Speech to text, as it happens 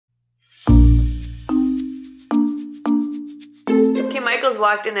Michael's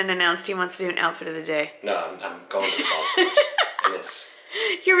walked in and announced he wants to do an outfit of the day. No, I'm going to the golf course. And it's...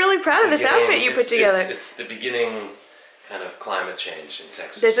 You're really proud of this outfit you put together. It's the beginning kind of climate change in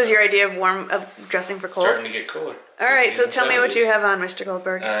Texas. This is your idea of dressing for cold? Starting to get cooler. All right, so tell me what you have on, Mr.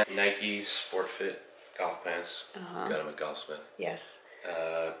 Goldberg. Nike Sport Fit golf pants. Got them at Golfsmith. Yes.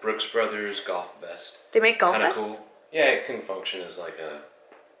 Brooks Brothers golf vest. They make golf Kinda vests? Cool. Yeah, it can function as like a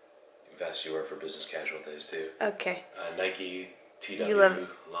vest you wear for business casual days too. Okay. Nike TW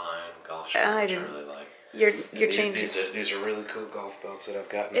line golf shirt, which I really like. You're changing. These are really cool golf belts that I've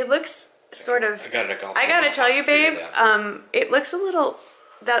gotten. It looks sort of. I got it at golf. I gotta tell you, babe. It looks a little.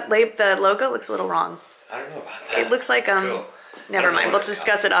 The logo looks a little wrong. I don't know about that. It looks like cool. Never mind. We'll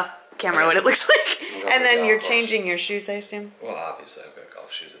discuss it off camera what it looks like. And then you're changing your shoes, I assume. Well, obviously I've got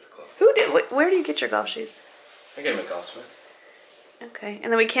golf shoes at the club. Who did? Where do you get your golf shoes? I get them at Golfsmith. Okay,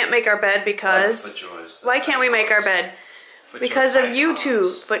 and then we can't make our bed because. Why can't we make our bed? Because of you two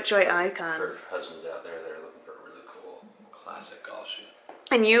FootJoy icons. For husbands out there that are looking for a really cool classic golf shoe.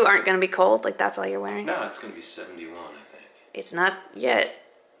 And you aren't going to be cold? Like that's all you're wearing? No, it's going to be 71, I think. It's not yet.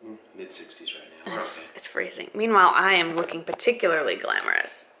 Mid-60s right now. It's freezing. Meanwhile, I am looking particularly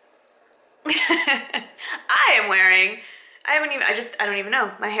glamorous. I am wearing... I don't even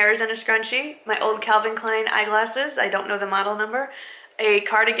know. My hair is in a scrunchie. My old Calvin Klein eyeglasses. I don't know the model number. A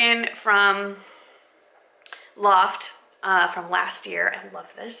cardigan from Loft from last year. I love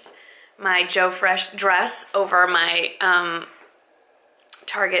this. My Joe Fresh dress over my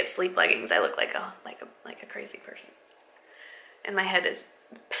Target sleep leggings. I look like a crazy person. And my head is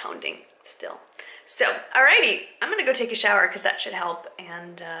pounding still. So, alrighty. I'm gonna go take a shower because that should help.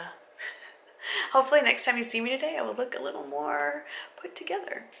 And hopefully next time you see me today, I will look a little more put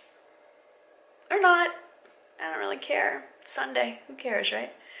together. Or not. I don't really care. It's Sunday. Who cares,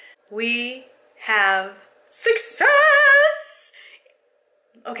 right? We have success!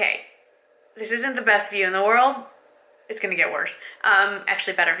 Okay. This isn't the best view in the world. It's gonna get worse.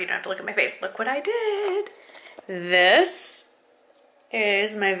 Actually better if you don't have to look at my face. Look what I did. This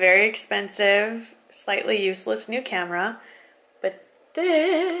is my very expensive, slightly useless new camera. But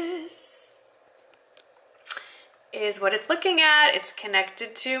this is what it's looking at. It's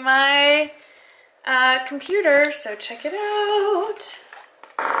connected to my computer, so check it out.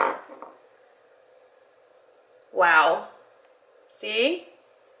 Wow. See?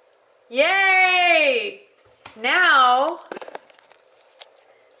 Yay! Now,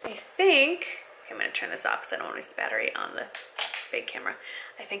 I think, I'm gonna turn this off because I don't want to waste the battery on the big camera.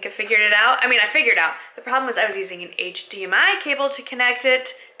 I think I figured it out. I mean, I figured out. The problem was I was using an HDMI cable to connect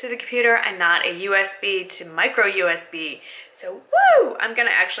it to the computer and not a USB to micro USB. So, woo! I'm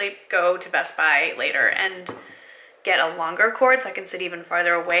gonna actually go to Best Buy later and get a longer cord so I can sit even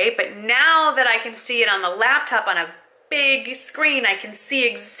farther away. But now that I can see it on the laptop on a big screen, I can see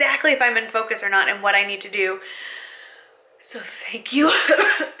exactly if I'm in focus or not and what I need to do. So thank you.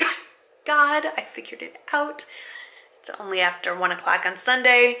 God, I figured it out. It's only after 1 o'clock on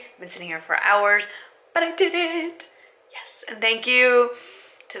Sunday. I've been sitting here for hours, but I did it. Yes, and thank you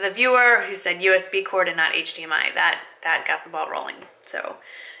to the viewer who said USB cord and not HDMI. That got the ball rolling. So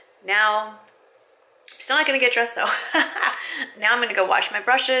now, still not gonna get dressed though. Now I'm gonna go wash my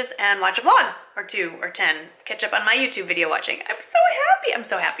brushes and watch a vlog or 2 or 10. Catch up on my YouTube video watching. I'm so happy. I'm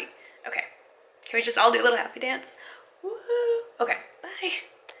so happy. Okay, can we just all do a little happy dance? Woo! Okay, bye.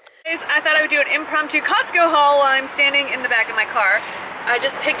 Guys, I thought I would do an impromptu Costco haul while I'm standing in the back of my car. I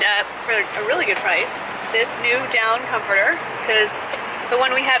just picked up, for a really good price, this new down comforter, because the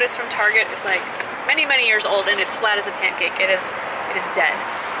one we had was from Target. It's like many, many years old and it's flat as a pancake. It is dead.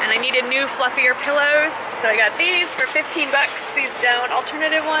 And I needed new fluffier pillows, so I got these for 15 bucks, these down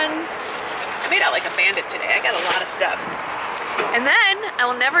alternative ones. I made out like a bandit today. I got a lot of stuff. And then I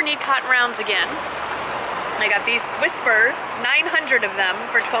will never need cotton rounds again. I got these Whispers, 900 of them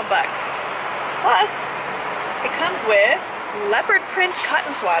for 12 bucks. Plus, it comes with leopard print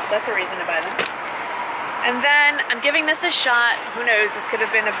cotton swabs. That's a reason to buy them. And then I'm giving this a shot. Who knows, this could have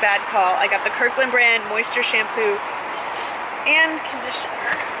been a bad call. I got the Kirkland brand moisture shampoo and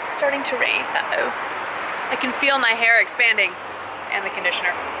conditioner. It's starting to rain. Uh-oh. I can feel my hair expanding and the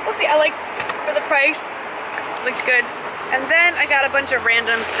conditioner. We'll see. I like, for the price, looked good. And then I got a bunch of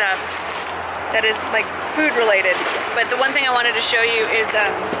random stuff that is like food related. But the one thing I wanted to show you is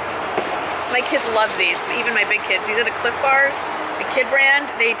my kids love these, even my big kids. These are the Cliff Bars, the kid brand.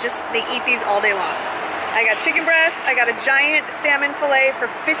 They eat these all day long. I got chicken breast. I got a giant salmon fillet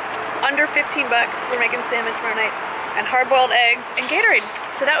for under 15 bucks. We're making salmon tomorrow night. And hard-boiled eggs and Gatorade.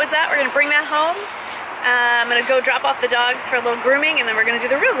 So that was that. We're gonna bring that home. I'm gonna go drop off the dogs for a little grooming and then we're gonna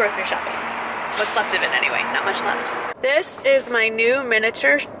do the real grocery shopping. what's left of it anyway, not much left. This is my new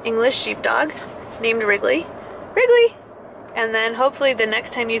miniature English sheepdog named Wrigley. Wrigley! And then hopefully the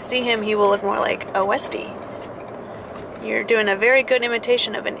next time you see him, he will look more like a Westie. You're doing a very good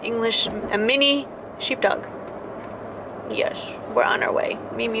imitation of a mini sheepdog. Yes, we're on our way.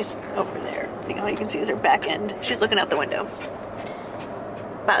 Mimi's over there. All you can see is her back end. She's looking out the window.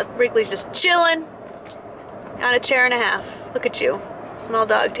 But Wrigley's just chilling on a chair and a half. Look at you. Small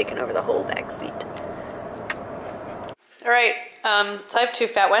dog taking over the whole back seat. All right, so I have two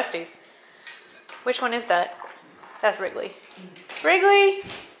fat Westies. Which one is that? That's Wrigley. Wrigley,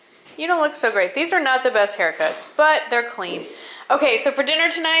 you don't look so great. These are not the best haircuts, but they're clean. Okay, so for dinner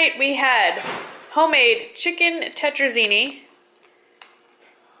tonight, we had homemade chicken tetrazzini.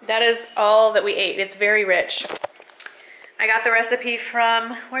 That is all that we ate. It's very rich. I got the recipe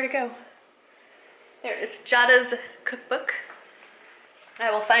from, where'd it go? There it is, Jada's cookbook. I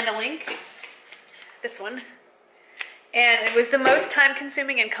will find a link. This one. And it was the most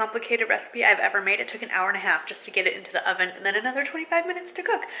time-consuming and complicated recipe I've ever made. It took an hour and a half just to get it into the oven and then another 25 minutes to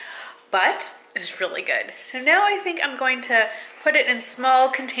cook. But it was really good. So now I think I'm going to put it in small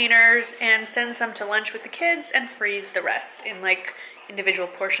containers and send some to lunch with the kids and freeze the rest in like individual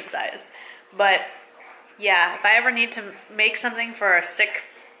portion size. But yeah, if I ever need to make something for a sick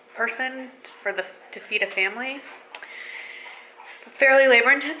person to feed a family, it's fairly labor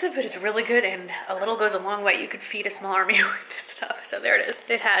intensive, but it's really good and a little goes a long way. You could feed a small army with this stuff. So there it is.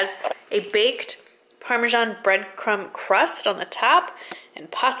 It has a baked Parmesan breadcrumb crust on the top and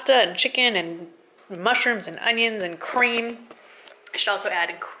pasta and chicken and mushrooms and onions and cream. I should also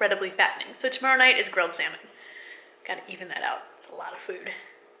add incredibly fattening. So tomorrow night is grilled salmon. Gotta even that out. It's a lot of food.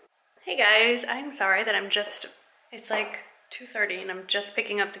 Hey guys, I'm sorry that it's like 2:30 and I'm just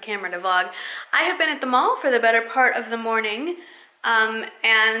picking up the camera to vlog. I have been at the mall for the better part of the morning.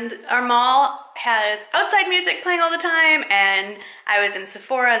 And our mall has outside music playing all the time, and I was in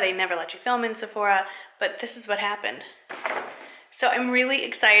Sephora. They never let you film in Sephora, but this is what happened. So I'm really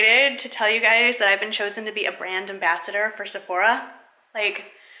excited to tell you guys that I've been chosen to be a brand ambassador for Sephora. Like,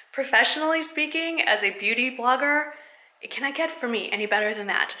 professionally speaking, as a beauty blogger, it cannot get for me any better than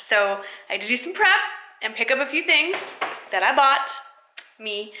that. So I had to do some prep and pick up a few things that I bought.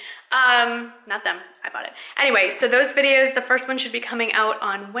 Me. Not them. I bought it. Anyway, so those videos, the first one should be coming out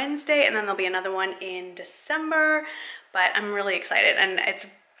on Wednesday, and then there'll be another one in December. But I'm really excited, and it's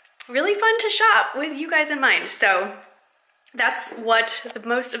really fun to shop with you guys in mind. So that's what the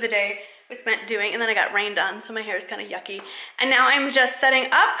most of the day was spent doing, and then I got rained on, so my hair is kind of yucky. And now I'm just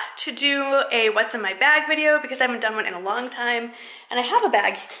setting up to do a what's in my bag video because I haven't done one in a long time. And I have a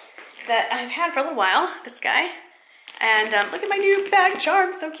bag that I've had for a little while, this guy. And look at my new bag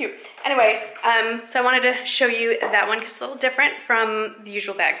charm, so cute. Anyway, so I wanted to show you that one because it's a little different from the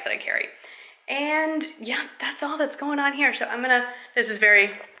usual bags that I carry. And yeah, that's all that's going on here. So this is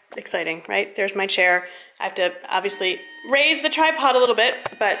very exciting, right? There's my chair. I have to obviously raise the tripod a little bit,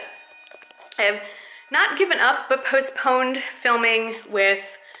 but I have not given up, but postponed filming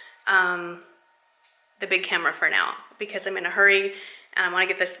with the big camera for now because I'm in a hurry and I want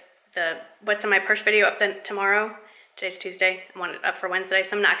to get the what's in my purse video up then tomorrow. Today's Tuesday. I want it up for Wednesday,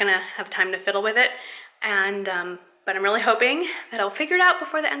 so I'm not gonna have time to fiddle with it. And but I'm really hoping that I'll figure it out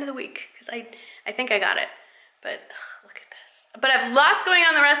before the end of the week because I think I got it. But look at this. But I have lots going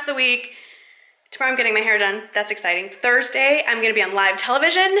on the rest of the week. Tomorrow I'm getting my hair done. That's exciting. Thursday I'm gonna be on live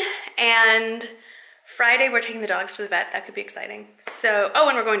television, and Friday we're taking the dogs to the vet. That could be exciting. So, oh,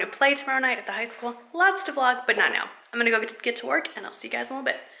 and we're going to play tomorrow night at the high school. Lots to vlog, but not now. I'm gonna go get to work, and I'll see you guys in a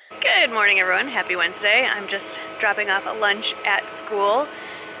little bit. Good morning, everyone. Happy Wednesday. I'm just dropping off at lunch at school.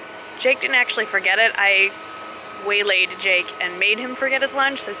 Jake didn't actually forget it. I waylaid Jake and made him forget his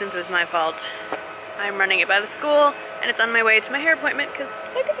lunch, so since it was my fault, I'm running it by the school, and it's on my way to my hair appointment because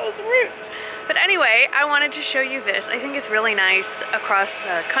look at those roots. But anyway, I wanted to show you this. I think it's really nice across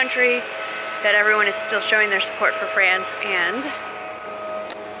the country that everyone is still showing their support for France, and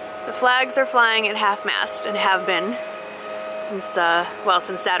the flags are flying at half-mast and have been since, well,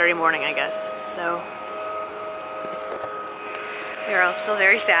 since Saturday morning, I guess. So we're all still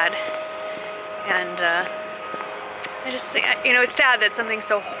very sad. And I just think, you know, it's sad that something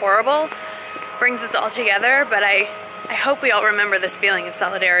so horrible brings us all together, but I hope we all remember this feeling of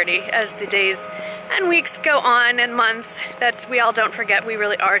solidarity as the days and weeks go on and months, that we all don't forget we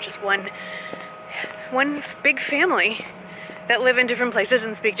really are just one big family that live in different places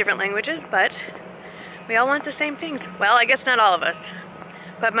and speak different languages, but we all want the same things. Well, I guess not all of us,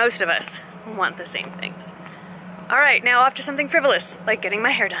 but most of us want the same things. All right, now off to something frivolous, like getting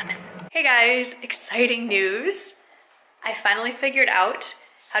my hair done. Hey guys, exciting news. I finally figured out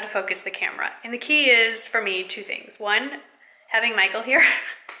how to focus the camera. And the key is, for me, two things. One, having Michael here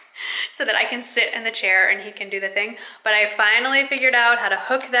so that I can sit in the chair and he can do the thing. But I finally figured out how to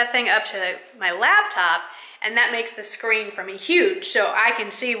hook that thing up to my laptop, and that makes the screen for me huge, so I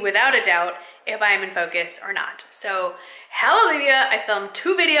can see without a doubt if I'm in focus or not. So hallelujah, I filmed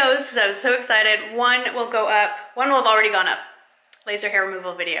 2 videos because I was so excited. One will go up, one will have already gone up, laser hair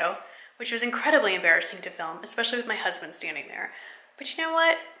removal video, which was incredibly embarrassing to film, especially with my husband standing there. But you know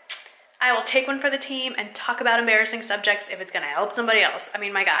what? I will take one for the team and talk about embarrassing subjects if it's gonna help somebody else. I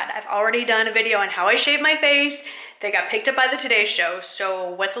mean, my God, I've already done a video on how I shave my face. They got picked up by the Today Show, so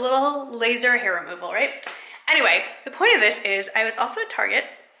what's a little laser hair removal, right? Anyway, the point of this is I was also at Target,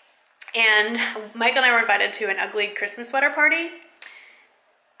 and Mike and I were invited to an ugly Christmas sweater party.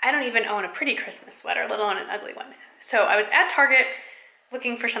 I don't even own a pretty Christmas sweater, let alone an ugly one. So I was at Target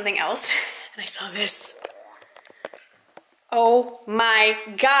looking for something else, and I saw this. Oh my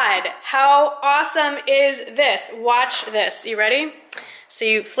God, how awesome is this? Watch this, you ready? So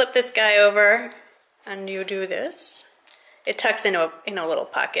you flip this guy over and you do this. It tucks into a little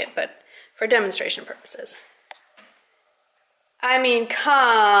pocket, but for demonstration purposes. I mean,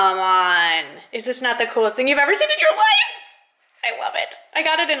 come on. Is this not the coolest thing you've ever seen in your life? I love it. I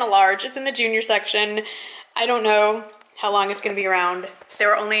got it in a large. It's in the junior section. I don't know how long it's gonna be around. There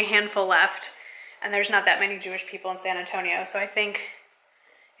were only a handful left, and there's not that many Jewish people in San Antonio, so I think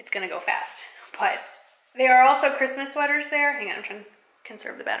it's gonna go fast. But there are also Christmas sweaters there. Hang on, I'm trying to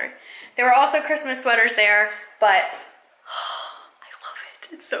conserve the battery. There were also Christmas sweaters there, but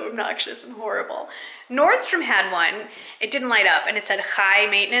it's so obnoxious and horrible. Nordstrom had one. It didn't light up and it said high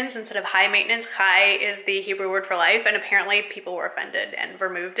maintenance instead of high maintenance. High is the Hebrew word for life, and apparently people were offended and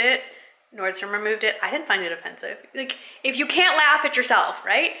removed it. Nordstrom removed it. I didn't find it offensive. Like, if you can't laugh at yourself,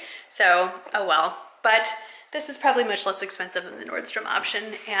 right? So, oh well. But this is probably much less expensive than the Nordstrom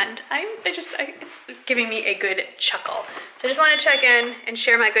option, and it's giving me a good chuckle. So I just want to check in and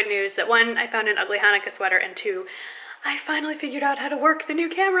share my good news that 1, I found an ugly Hanukkah sweater, and 2, I finally figured out how to work the new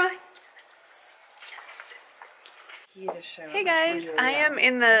camera. Yes. Hey guys, I am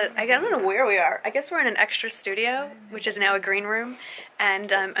in the, I don't know where we are. I guess we're in an extra studio, which is now a green room.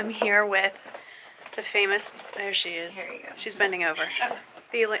 And I'm here with the famous, there she is. Here you go. She's bending over.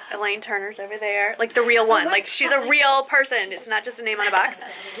 The Elaine Turner's over there. Like the real one. Like she's a real person. It's not just a name on a box.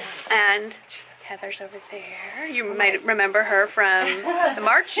 And Heather's over there. You might remember her from the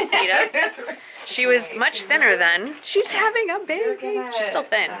March meetup. She was much thinner then. She's having a baby. She's still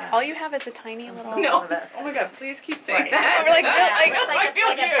thin. All you have is a tiny little... No. Oh my God, please keep saying that. We're like, I feel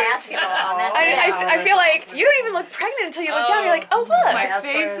good. I feel like you don't even look pregnant until you look down. You're like, oh look. My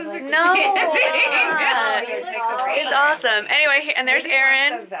face is expanding. No, it's awesome. Anyway, and there's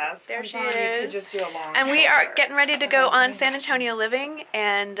Erin. There she is. And we are getting ready to go on San Antonio Living,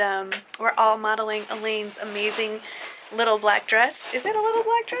 and we're all modeling Elaine's amazing little black dress. Is it a little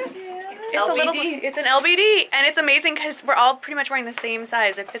black dress? Yeah. It's an LBD, and it's amazing because we're all pretty much wearing the same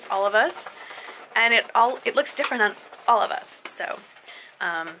size. It fits all of us, and it looks different on all of us. So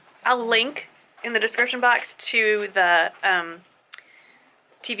I'll link in the description box to the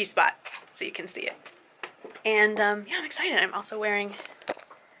TV spot so you can see it. And yeah, I'm excited. I'm also wearing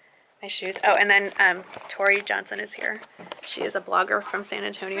my shoes. Oh, and then Tori Johnson is here. She is a blogger from San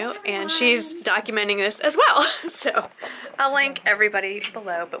Antonio, and she's documenting this as well. So I'll link everybody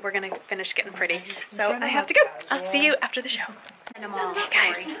below, but we're gonna finish getting pretty. So I have to go. I'll see you after the show. Hey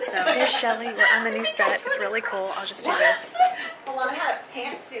guys, so there's Shelly. We're on the new set. It's really cool. I'll just do this.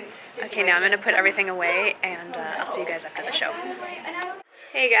 Okay, now I'm gonna put everything away, and I'll see you guys after the show.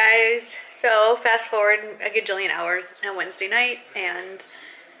 Hey guys, so fast forward a gajillion hours. It's now Wednesday night, and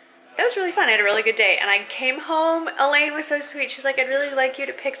that was really fun. I had a really good day, and I came home. Elaine was so sweet. She's like, I'd really like you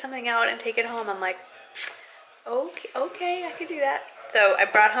to pick something out and take it home. I'm like, okay, I could do that. So I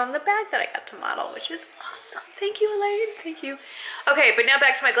brought home the bag that I got to model, which is awesome. Thank you, Elaine. Thank you. Okay, but now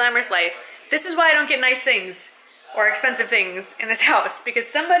back to my glamorous life. This is why I don't get nice things or expensive things in this house, because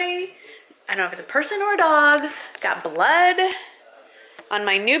somebody, I don't know if it's a person or a dog, got blood on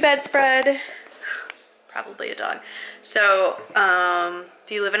my new bedspread. Probably a dog. So,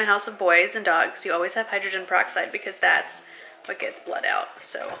 if you live in a house of boys and dogs, you always have hydrogen peroxide because that's what gets blood out.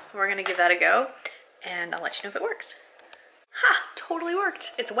 So we're gonna give that a go, and I'll let you know if it works. Ha! Totally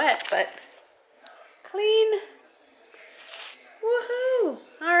worked. It's wet, but clean. Woohoo!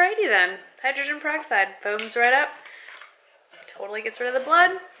 Alrighty then. Hydrogen peroxide foams right up. Totally gets rid of the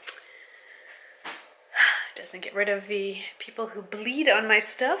blood. Doesn't get rid of the people who bleed on my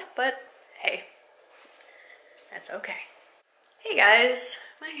stuff, but hey, that's okay. Hey guys,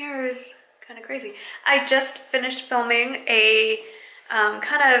 my hair is kind of crazy. I just finished filming a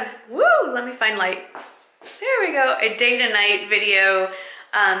kind of, woo, let me find light. There we go, a day to night video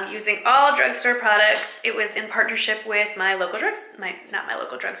using all drugstore products. It was in partnership with my local not my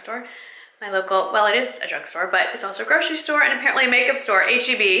local drugstore, my local, well, it is a drugstore, but it's also a grocery store and apparently a makeup store,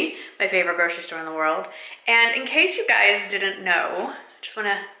 H-E-B, my favorite grocery store in the world. And in case you guys didn't know,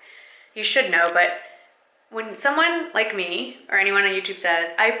 you should know, but when someone like me or anyone on YouTube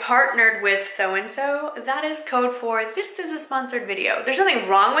says, I partnered with so-and-so, that is code for this is a sponsored video. There's nothing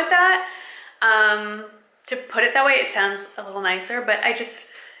wrong with that. To put it that way, it sounds a little nicer, but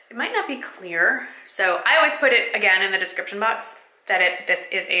it might not be clear. So I always put it again in the description box that this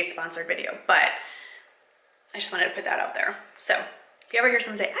is a sponsored video, but I just wanted to put that out there. So if you ever hear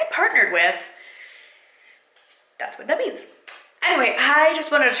someone say, I partnered with, that's what that means. Anyway, I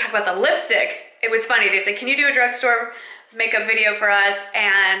just wanted to talk about the lipstick. It was funny, they said, can you do a drugstore makeup video for us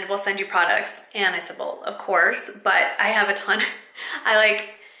and we'll send you products? And I said, well, of course, but I have a ton. I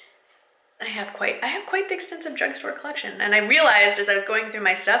have quite the extensive drugstore collection. And I realized as I was going through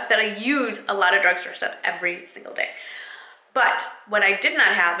my stuff that I use a lot of drugstore stuff every single day. But what I did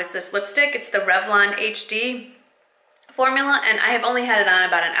not have is this lipstick. It's the Revlon HD formula, and I have only had it on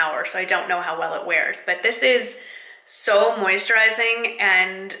about an hour, so I don't know how well it wears. But this is so moisturizing,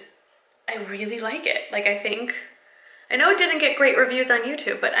 and I really like it. Like, I know it didn't get great reviews on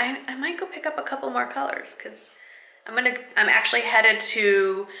YouTube, but I might go pick up a couple more colors, because I'm actually headed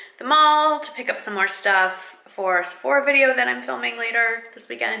to the mall to pick up some more stuff for a Sephora video that I'm filming later this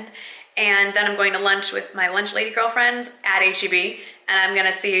weekend. And then I'm going to lunch with my lunch lady girlfriends at H-E-B, and I'm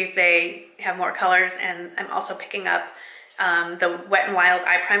gonna see if they have more colors. And I'm also picking up the Wet n Wild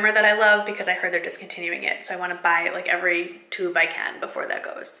eye primer that I love because I heard they're discontinuing it. So I wanna buy like every tube I can before that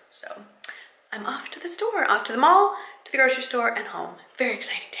goes. So I'm off to the store, off to the mall, to the grocery store, and home. Very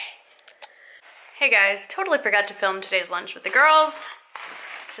exciting day. Hey guys, totally forgot to film today's lunch with the girls.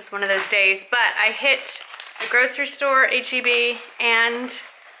 Just one of those days, but I hit the grocery store, H-E-B, and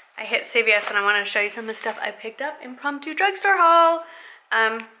I hit CVS, and I want to show you some of the stuff I picked up. Impromptu drugstore haul.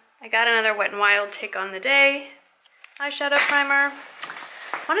 I got another Wet n Wild Take on the Day eyeshadow primer.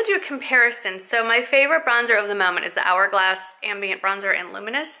 I want to do a comparison. So my favorite bronzer of the moment is the Hourglass Ambient Bronzer in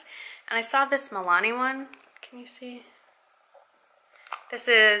Luminous. And I saw this Milani one. Can you see? This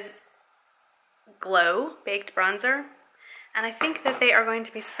is Glow Baked Bronzer. And I think that they are going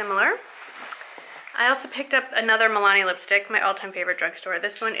to be similar. I also picked up another Milani lipstick, my all-time favorite drugstore.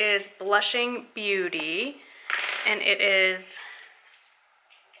 This one is Blushing Beauty, and it is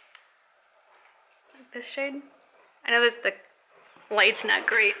like this shade. I know the light's not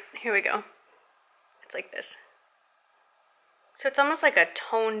great. Here we go. It's like this. So it's almost like a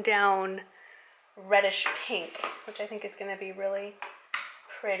toned down reddish pink, which I think is going to be really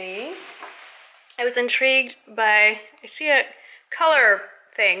pretty. I was intrigued by, I see a color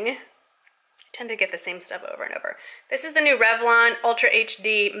thing. I tend to get the same stuff over and over. This is the new Revlon Ultra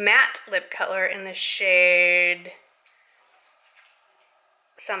HD Matte Lip Color in the shade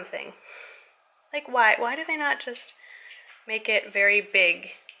something. Like, why? Why do they not just make it very big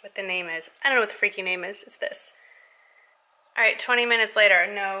what the name is? I don't know what the freaky name is. It's this. All right, 20 minutes later,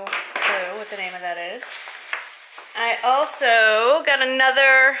 no clue what the name of that is. I also got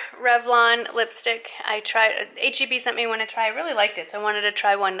another Revlon lipstick. I tried, H-E-B sent me one to try. I really liked it, so I wanted to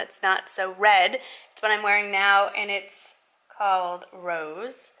try one that's not so red. It's what I'm wearing now, and it's called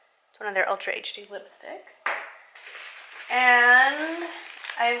Rose. It's one of their Ultra HD lipsticks. And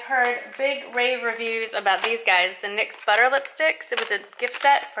I've heard big rave reviews about these guys, the NYX Butter lipsticks. It was a gift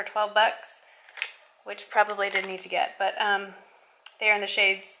set for 12 bucks, which probably didn't need to get, but they are in the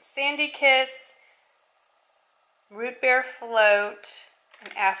shades Sandy Kiss, Root Beer Float,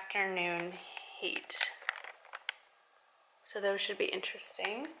 and Afternoon Heat. So those should be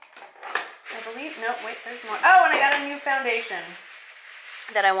interesting. I believe, no, wait, there's more. Oh, and I got a new foundation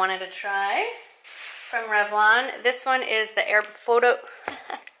that I wanted to try from Revlon. This one is the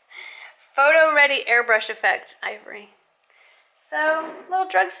Photo Ready Airbrush Effect Ivory. So, little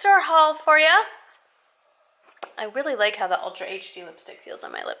drugstore haul for you. I really like how the Ultra HD lipstick feels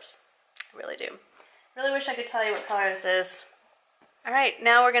on my lips. I really do. Really wish I could tell you what color this is. All right,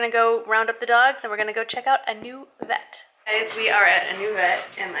 now we're gonna go round up the dogs and we're gonna go check out a new vet. Guys, we are at a new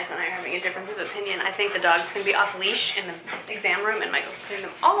vet and Michael and I are having a difference of opinion. I think the dogs can be off leash in the exam room and Michael's putting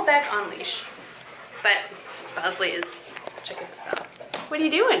them all back on leash. But Bosley is checking this out. What are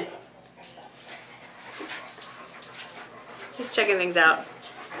you doing? He's checking things out.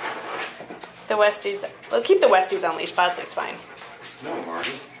 The Westies, we'll keep the Westies on leash. Bosley's fine. No,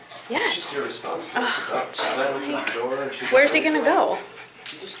 Marnie. Yes. She's irresponsible. Oh, where's he gonna go?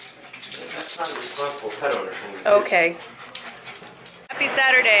 That's not a responsible pet owner thing. Okay. Happy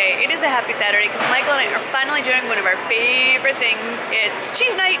Saturday. It is a happy Saturday because Michael and I are finally doing one of our favorite things. It's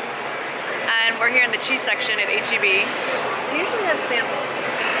cheese night. And we're here in the cheese section at HEB. They usually have samples.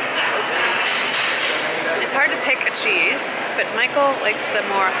 It's hard to pick a cheese, but Michael likes the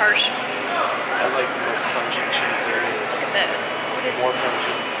more harsh. I like the most pungent cheese there is. Look at this. What is More this?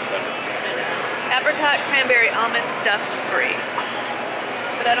 pungent, better. Apricot, cranberry, almond stuffed brie.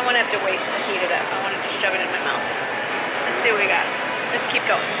 But I don't want to have to wait to heat it up. I want to just shove it in my mouth. Let's see what we got. Let's keep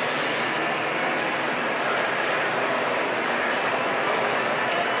going.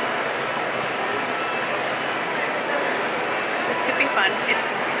 This could be fun. It's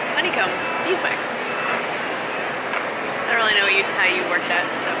honeycomb beeswax. I don't really know how you work that,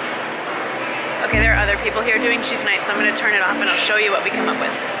 so. Okay, there are other people here doing cheese night, so I'm gonna turn it off and I'll show you what we come up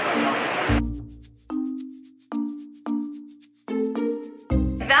with.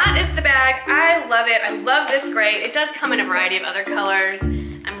 That is the bag. I love it. I love this gray. It does come in a variety of other colors.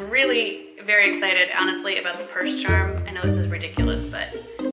 I'm really very excited, honestly, about the purse charm. I know this is ridiculous, but